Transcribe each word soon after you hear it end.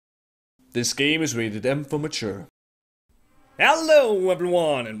This game is rated M for mature. Hello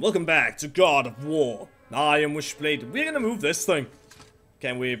everyone and welcome back to God of War. I am Wishblade. We're gonna move this thing.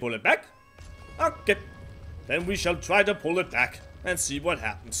 Can we pull it back? Okay. Then we shall try to pull it back and see what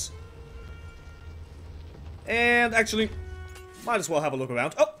happens. And actually, might as well have a look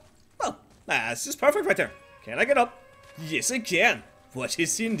around. Oh, well, that's just perfect right there. Can I get up? Yes I can. What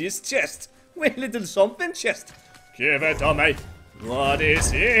is in this chest? Well, little something chest. Give it to me. What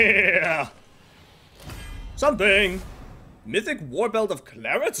is here? Something. Mythic War Belt of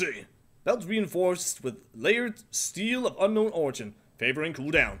Clarity. Belt reinforced with layered steel of unknown origin, favoring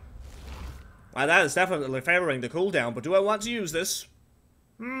cooldown. Well, that is definitely favoring the cooldown, but do I want to use this?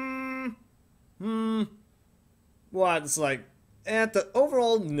 What, it's like, at the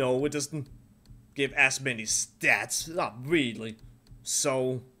overall, no, it doesn't give as many stats, not really.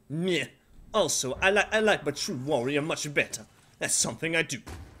 So, meh. Also, I like my true warrior much better. That's something I do.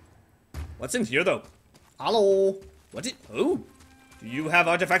 What's in here, though? Hello? What is... Oh? Do you have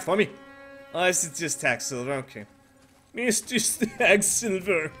artifact for me? Oh, it's just tag silver, okay. It's just tag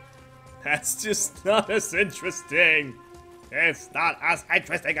silver. That's just not as interesting. It's not as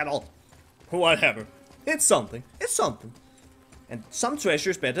interesting at all. Whatever. It's something. It's something. And some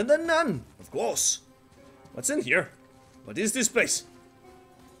treasure's better than none, of course. What's in here? What is this place?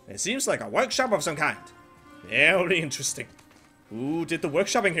 It seems like a workshop of some kind. Very interesting. Who did the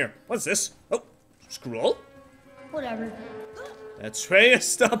workshopping here? What's this? Oh, scroll? Whatever. Atreus,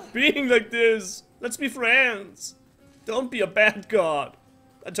 stop being like this. Let's be friends. Don't be a bad god.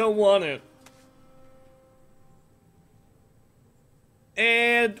 I don't want it.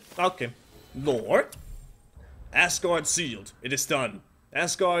 And, okay. Lore. Asgard sealed. It is done.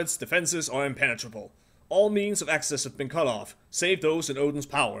 Asgard's defenses are impenetrable. All means of access have been cut off, save those in Odin's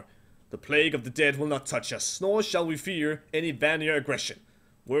power. The plague of the dead will not touch us, nor shall we fear any Vanir aggression.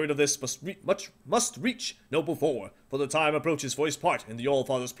 Word of this must reach noble Thor, for the time approaches for his part in the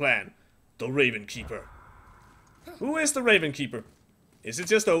All-Father's plan. The Raven Keeper. Who is the Raven Keeper? Is it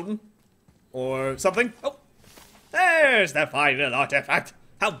just Odin? Or something? Oh! There's the final artifact!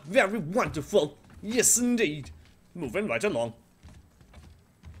 How very wonderful! Yes, indeed! Moving right along.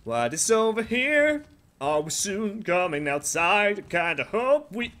 What is over here? Are we soon coming outside? Kinda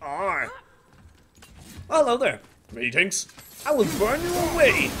hope we are. Hello there. Greetings. I will burn you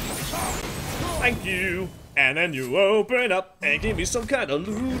away. Thank you. And then you open up and give me some kind of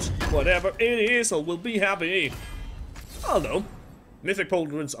loot. Whatever it is, I will be happy. Hello. Mythic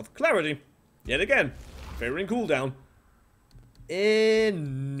Pauldrons of Clarity. Yet again. Favoring cooldown.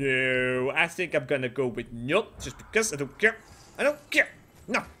 No. I think I'm gonna go with nope. Just because I don't care. I don't care.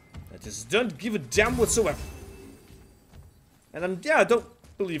 No. I just don't give a damn whatsoever. And yeah, I don't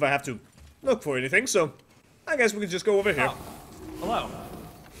believe I have to look for anything, so I guess we can just go over here. Oh, hello.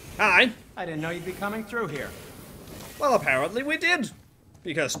 Hi. I didn't know you'd be coming through here. Well, apparently we did.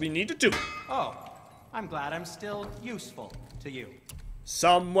 Because we needed to. Oh, I'm glad I'm still useful to you.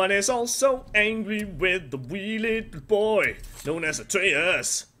 Someone is also angry with the wee little boy, known as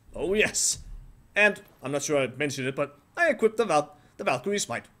Atreus. Oh yes. And, I'm not sure I mentioned it, but I equipped the Valkyrie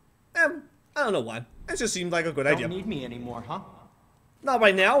Smite. I don't know why. It just seemed like a good idea. Don't need me anymore, huh? Not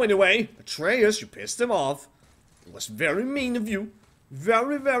right now, anyway. Atreus, you pissed him off. It was very mean of you.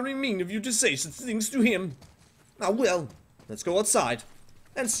 Very, very mean of you to say such things to him. Now, well, let's go outside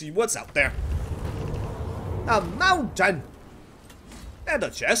and see what's out there. A mountain! And a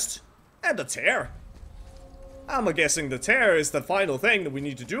chest. And a tear. I'm guessing the tear is the final thing that we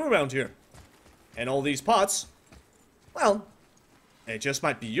need to do around here. And all these pots, well, it just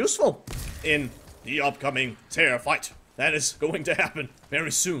might be useful in the upcoming tear fight. That is going to happen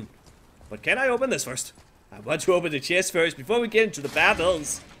very soon. But can I open this first? I want to open the chest first before we get into the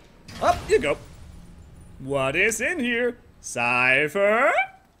battles. Up you go. What is in here? Cypher?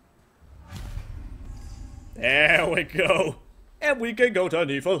 There we go. And we can go to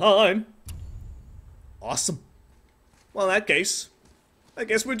Niflheim. Awesome. Well, in that case, I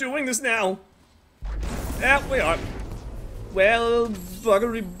guess we're doing this now. Yeah, we are. Well,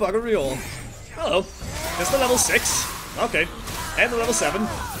 buggery all. Hello. Just the level 6. Okay. And the level 7.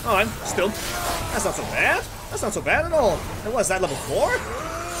 Alright, still. That's not so bad. That's not so bad at all. And what's that, level 4?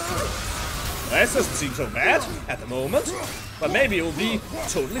 That doesn't seem so bad at the moment. But maybe it will be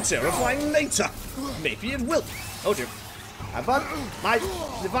totally terrifying later. Maybe it will. Oh dear. I bought my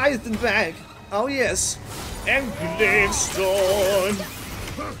Leviathan bag. Oh yes. And Gravestone.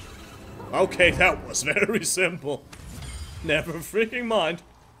 Okay, that was very simple. Never freaking mind.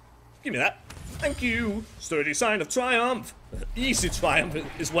 Give me that. Thank you. Sturdy sign of triumph. Easy triumph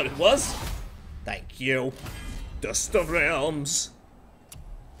is what it was. Thank you. Dust of Realms.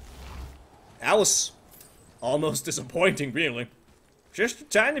 That was almost disappointing, really. Just a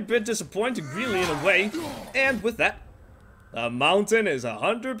tiny bit disappointing, really, in a way. And with that, the mountain is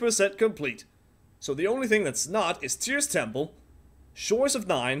 100% complete. So the only thing that's not is Tyr's Temple, Shores of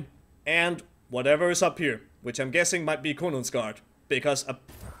Nine, and whatever is up here, which I'm guessing might be Konungsgard, because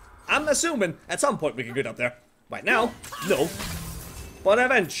I'm assuming at some point we can get up there. Right now, no, but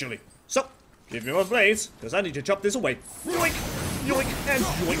eventually. So, give me my blades, because I need to chop this away. Yoink, yoink, and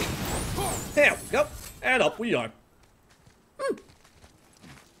yoink. There we go, and up we are.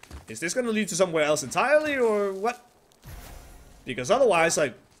 Is this gonna lead to somewhere else entirely, or what? Because otherwise,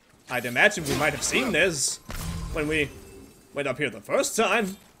 I'd imagine we might have seen this when we went up here the first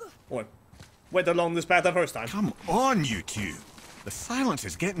time. Or went along this path the first time. Come on, you two. The silence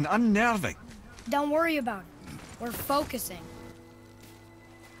is getting unnerving. Don't worry about it. We're focusing.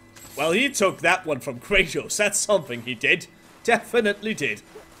 Well, he took that one from Kratos. That's something he did. Definitely did.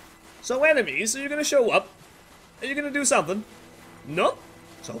 So enemies, are you gonna show up? Are you gonna do something? No?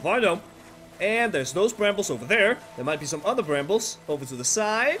 So far, no. And there's those brambles over there. There might be some other brambles over to the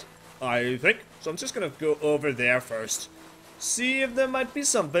side, I think. So I'm just gonna go over there first. See if there might be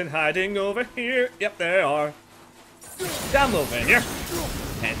something hiding over here. Yep, there are. Come over here.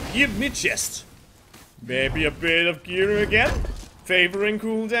 And give me chest. Maybe a bit of gear again. Favoring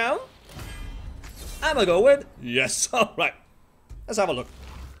cooldown. I'm gonna go with yes. Alright. Let's have a look.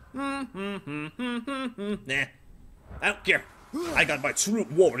 Nah. I don't care. I got my true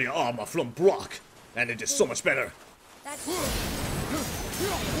warrior armor from Brock, and it is so much better.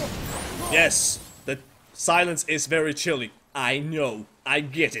 Yes, the silence is very chilly. I know. I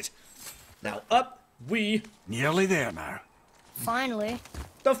get it. Now up we... Nearly there now. Finally.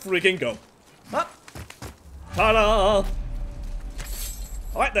 The freaking go. Up. Ta-da!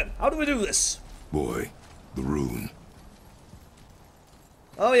 Alright then, how do we do this? Boy, the rune.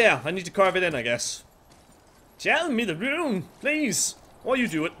 Oh yeah, I need to carve it in, I guess. Tell me the rune, please. Or you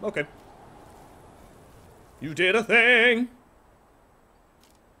do it. Okay. You did a thing.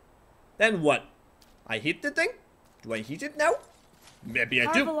 Then what? I hit the thing? Do I hit it now? Maybe I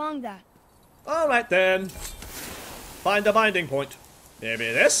Carve do. along that. Alright then. Find a binding point.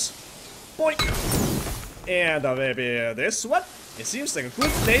 Maybe this. Point. And maybe this one. It seems like a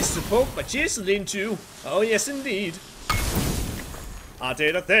good place to poke my chisel into. Oh yes indeed. I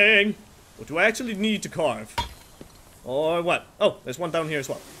did a thing. What do I actually need to carve? Or what? Oh, there's one down here as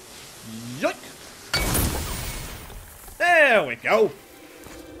well. Yoink! There we go!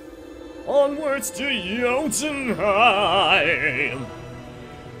 Onwards to Jötunheim!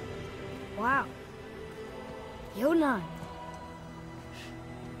 Wow. Jötunheim.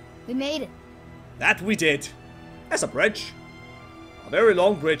 We made it. That we did. That's a bridge. A very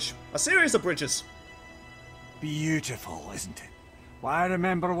long bridge. A series of bridges. Beautiful, isn't it? Why, I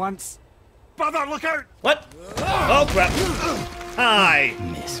remember once... Brother, look out! What? Oh crap. Hi.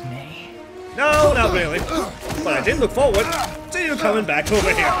 Miss me? No, not really. But I did look forward to you coming back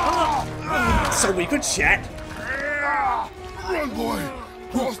over here. So we could chat. Run, boy!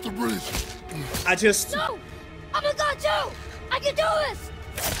 Cross the bridge! I just... No! I'm a god too! I can do this!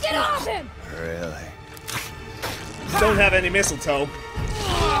 Get off him! Really? don't have any mistletoe.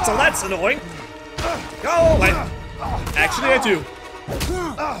 So that's annoying. Go away. Actually, I do.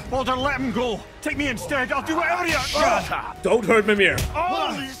 Walter, let him go. Take me instead. I'll do whatever you... Shut up! Don't hurt Mimir.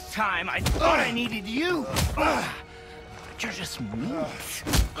 All this time, I thought I needed you. But you're just meat.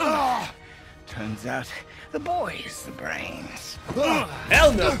 Turns out the boy's the brains.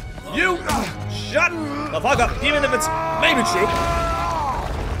 Hell no. You shut the fuck up, even if it's maybe true.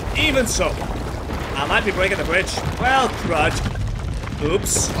 Even so, I might be breaking the bridge. Well, crud.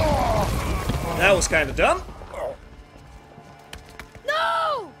 Oops. That was kind of dumb.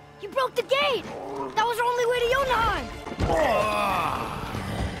 No! You broke the gate! That was our only way to Jötunheim!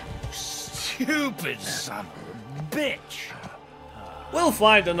 Stupid son of a bitch. We'll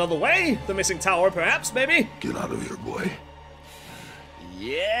find another way. The missing tower, perhaps, maybe? Get out of here, boy.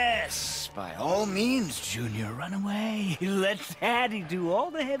 Yes, by all means, Junior, run away. Let Daddy do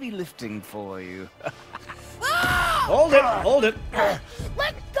all the heavy lifting for you. Hold it, hold it.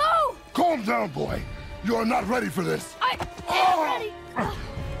 Let go! Calm down, boy. You are not ready for this. I am ready!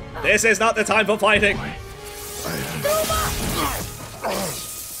 This is not the time for fighting.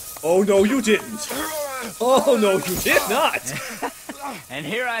 Oh, no, you didn't. Oh, no, you did not. And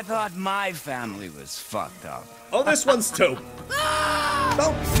here I thought my family was fucked up. Oh, this one's too.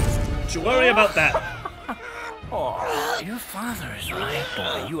 Don't you worry about that. Oh, your father is right,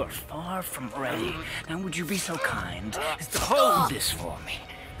 boy. You are far from ready. Now, would you be so kind as to hold this for me?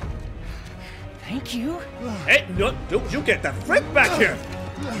 Thank you. Hey, no, don't you get the frick back here.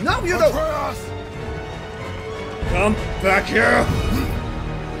 No, you don't! Atreus! Come back here!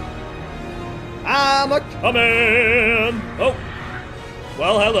 I'm a-coming! Oh.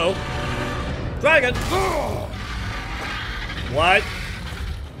 Well, hello. Dragon! What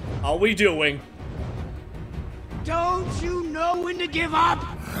are we doing? Don't you know when to give up?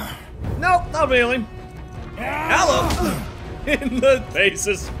 Nope, not really. Hello! In the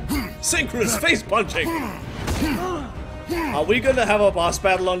faces. Synchronous face punching. Are we gonna have a boss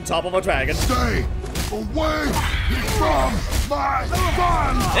battle on top of a dragon? Stay away from my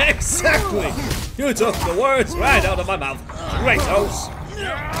son! Exactly! You took the words right out of my mouth. Kratos!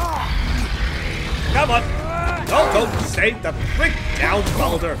 Come on! Don't stay the frick down,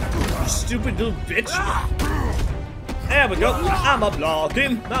 Balder! You stupid little bitch! There we go. I'm a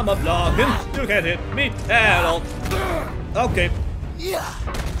blocking. You can't hit me at all. Okay.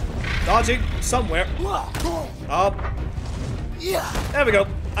 Dodging somewhere. Up. There we go.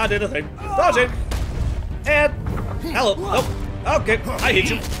 I did a thing. Dodging. And hello. Nope. Okay. I hit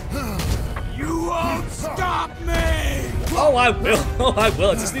you. You won't stop me! Oh, I will. Oh, I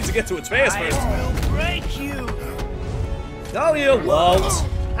will. I just need to get to its face first. I will break you. No, you won't.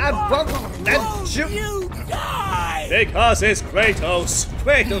 I won't let you. You die! Because it's Kratos.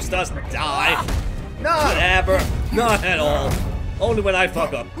 Kratos doesn't die. Not ever. Not at all. Only when I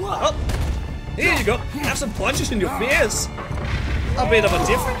fuck up. Oh, here you go. Have some punches in your face. A bit of a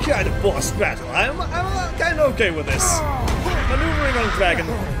different kind of boss battle. I'm kind of okay with this. Maneuvering on Dragon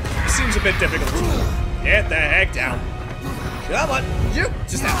seems a bit difficult. Get the heck down. Come on, you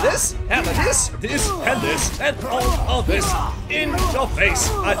just have this, and all of this in your face.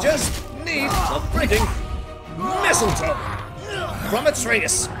 I just need a freaking mistletoe from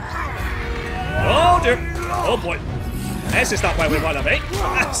Atreus. Oh dear, oh boy. This is not where we want to be.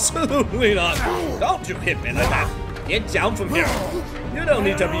 Absolutely not. Don't you hit me like that. Get down from here. You don't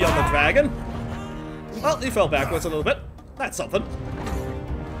need to be on the dragon. Well, he fell backwards a little bit. That's something.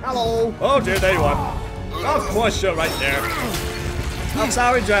 Hello. Oh dear, there you are. Of course you're right there. I'm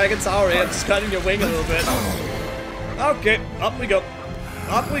sorry, dragon, sorry. I'm just cutting your wing a little bit. Okay, up we go.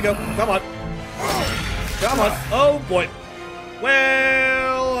 Up we go. Come on. Come on. Oh boy.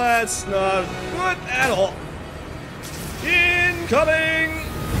 Well, that's not good at all. Incoming!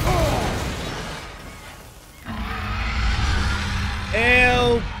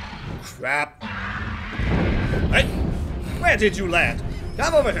 Oh, crap. Hey, where did you land?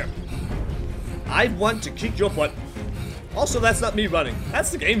 Come over here. I want to kick your butt. Also, that's not me running. That's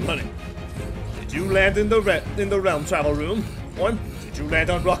the game running. Did you land in the realm travel room? Or did you land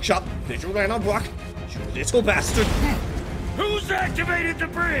on Rock Shop? Did you land on Rock? You little bastard. Who's activated the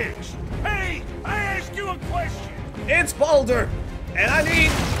bridge? Hey, I asked you a question. It's Balder, and I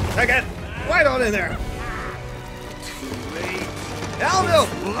need to get right on in there. Hell no!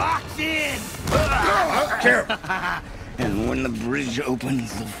 Locked in. I don't care. And when the bridge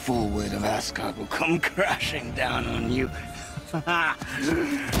opens, the full weight of Asgard will come crashing down on you.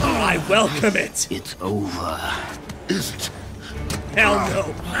 I welcome it. It's over. Is it? Hell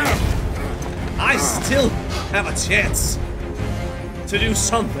no. I still have a chance to do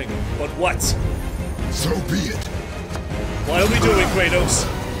something, but what? So be it. What are we doing, Kratos?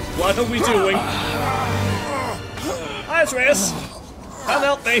 What are we doing? Hi, Atreus. Come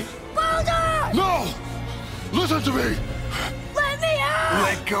help me. Baldur! No! Listen to me! Let me out!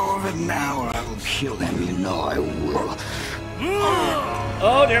 Let go of it now, or I will kill him. You know I will.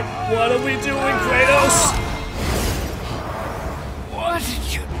 Oh dear, what are we doing, Kratos? What did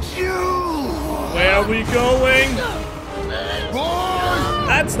you do? Where are we going? Boy!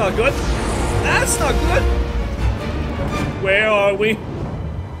 That's not good. That's not good. Where are we?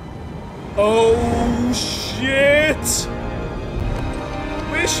 Oh shit!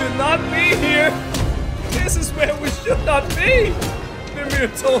 We should not be here. This is where we should not be. Mimir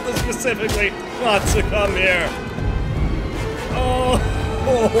told us specifically not to come here. Oh,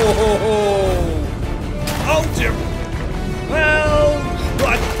 oh dear. Well,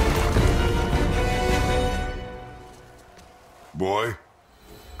 what? Boy,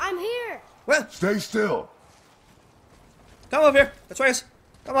 I'm here. Well, stay still. come over here. Atreus,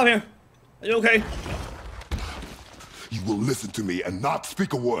 come over here. Are you okay? You will listen to me and not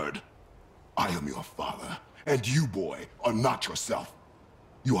speak a word. I am your father, and you, boy, are not yourself.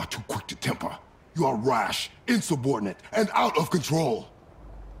 You are too quick to temper. You are rash, insubordinate, and out of control.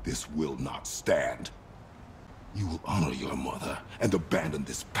 This will not stand. You will honor your mother and abandon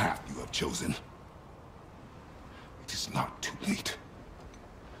this path you have chosen. It is not too late.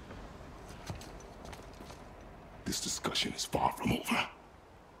 This discussion is far from over.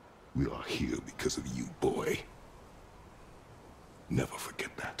 We are here because of you, boy. Never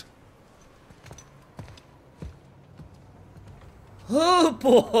forget that. Oh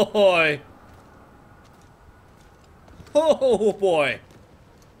boy! Oh boy!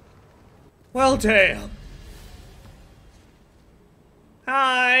 Well, damn.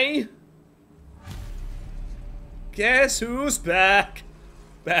 Hi! Guess who's back?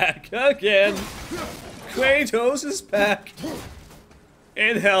 Back again. Kratos is back.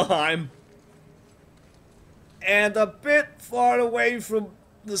 In Helheim. And a bit far away from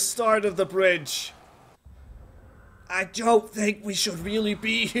the start of the bridge. I don't think we should really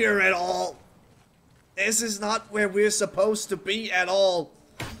be here at all. This is not where we're supposed to be at all.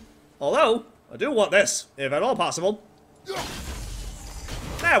 Although, I do want this, if at all possible.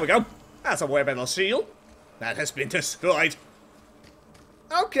 There we go. That's a way better shield. That has been destroyed.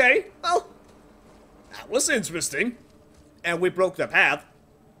 Okay, well, that was interesting. And we broke the path.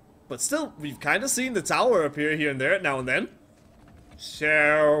 But still, we've kind of seen the tower appear here and there now and then.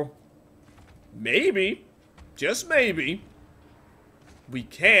 So, maybe, just maybe, we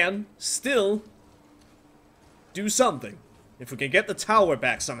can still do something. If we can get the tower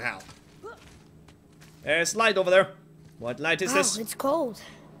back somehow. There's light over there. What light is this? Wow, it's cold.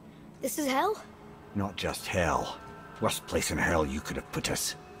 This is hell? Not just hell. Worst place in hell you could have put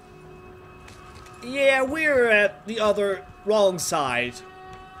us. Yeah, we're at the other wrong side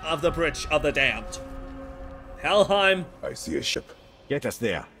of the Bridge of the Damned. Helheim. I see a ship. Get us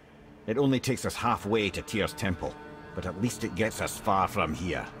there. It only takes us halfway to Tyr's temple, but at least it gets us far from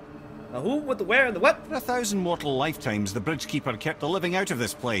here. The who with the where and the what? For 1,000 mortal lifetimes, the Bridgekeeper kept the living out of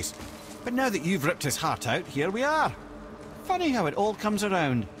this place. But now that you've ripped his heart out, here we are. Funny how it all comes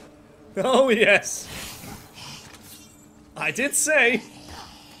around. Oh yes. I did say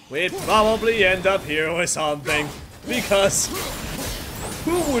we'd probably end up here or something. Because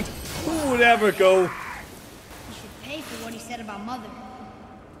who would ever go? You should pay for what he said about Mother.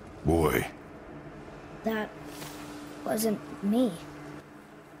 Boy. That wasn't me.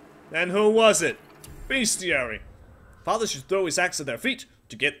 Then who was it? Bestiary. Father should throw his axe at their feet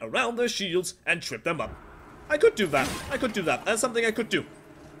to get around their shields and trip them up. I could do that. I could do that. That's something I could do.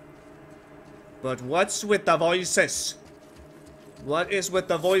 But what's with the voices? What is with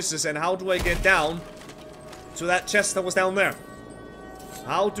the voices and how do I get down to that chest that was down there?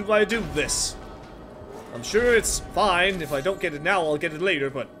 How do I do this? I'm sure it's fine. If I don't get it now, I'll get it later,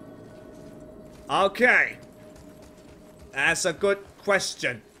 but... Okay. That's a good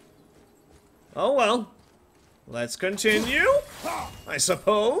question. Oh well. Let's continue, I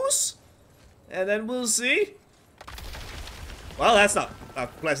suppose. And then we'll see. Well, that's not a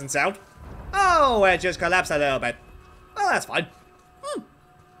pleasant sound. Oh, it just collapsed a little bit. Well, that's fine.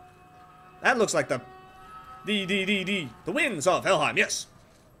 That looks like the winds of Helheim, yes.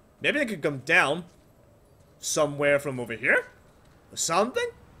 Maybe I could come down somewhere from over here? Or something?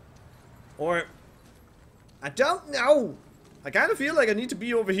 Or... I don't know. I kind of feel like I need to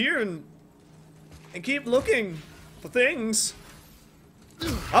be over here and keep looking for things.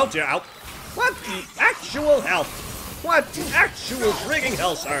 Oh dear, ow. What the actual hell? What the actual frigging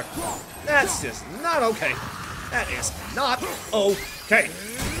hell, sir? That's just not okay. That is not okay.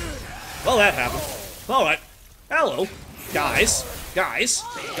 Well, that happened. Alright. Hello. Guys. Guys.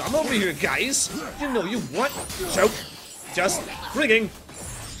 Come over here, guys. You know you want choke. Just frigging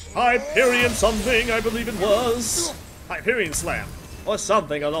Hyperion something, I believe it was. Hyperion Slam. Or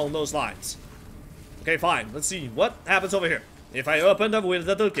something along those lines. Okay, fine. Let's see what happens over here. If I open the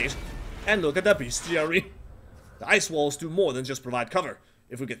little gate and look at the bestiary. The ice walls do more than just provide cover.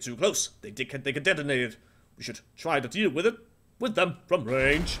 If we get too close, they can detonate it. We should try to deal with them from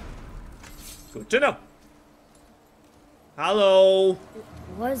range. Good to know. Hello. It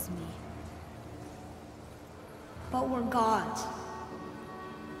was me. But we're gods.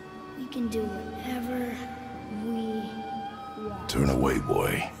 We can do whatever we want. Turn away,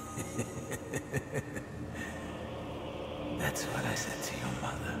 boy. That's what I said to your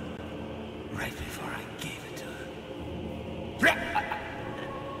mother, right before I gave it to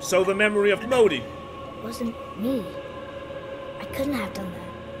her. So the memory of Modi. It wasn't me. I couldn't have done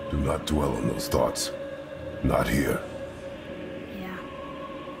that. Do not dwell on those thoughts. Not here. Yeah.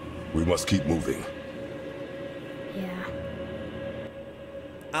 We must keep moving. Yeah.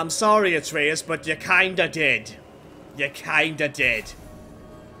 I'm sorry, Atreus, but you kinda did. You kinda did.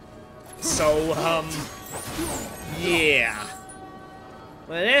 So, yeah.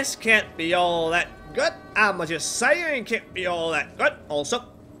 Well, this can't be all that good. I'ma just say it can't be all that good. Also,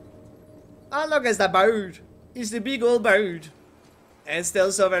 oh look, it's the bird. It's the big old bird. And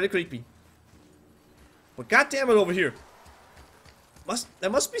still so very creepy. But goddammit over here. There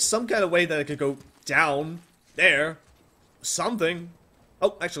must be some kind of way that I could go down there something.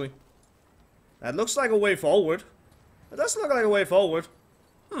 Oh, actually. That looks like a way forward. That does look like a way forward.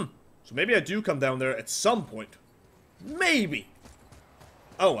 So maybe I do come down there at some point. Maybe.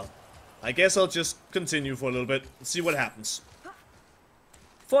 Oh well. I guess I'll just continue for a little bit and see what happens.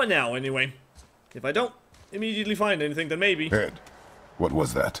 For now, anyway. If I don't immediately find anything, then maybe. Ed, what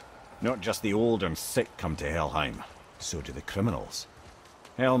was that? Not just the old and sick come to Helheim. So do the criminals.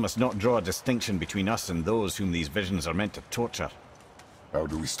 Hell must not draw a distinction between us and those whom these visions are meant to torture. How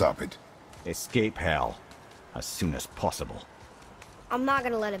do we stop it? Escape hell. As soon as possible. I'm not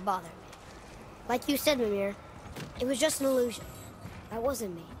gonna let it bother me. Like you said, Mimir, it was just an illusion. That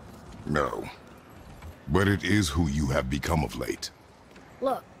wasn't me. No. But it is who you have become of late.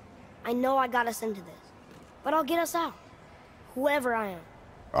 Look, I know I got us into this, but I'll get us out. Whoever I am.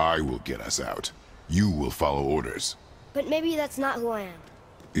 I will get us out. You will follow orders. But maybe that's not who I am.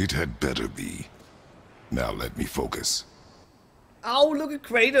 It had better be. Now let me focus. Oh, look at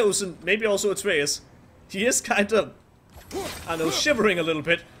Kratos and maybe also Atreus. He is kind of, I don't know, shivering a little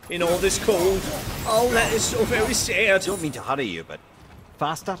bit in all this cold. Oh, that is so very sad. Don't mean to hurry you, but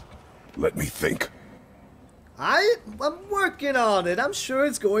faster? Let me think. I'm working on it. I'm sure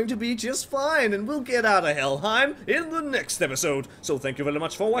it's going to be just fine, and we'll get out of Helheim in the next episode. So thank you very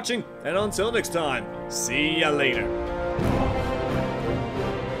much for watching, and until next time, see ya later.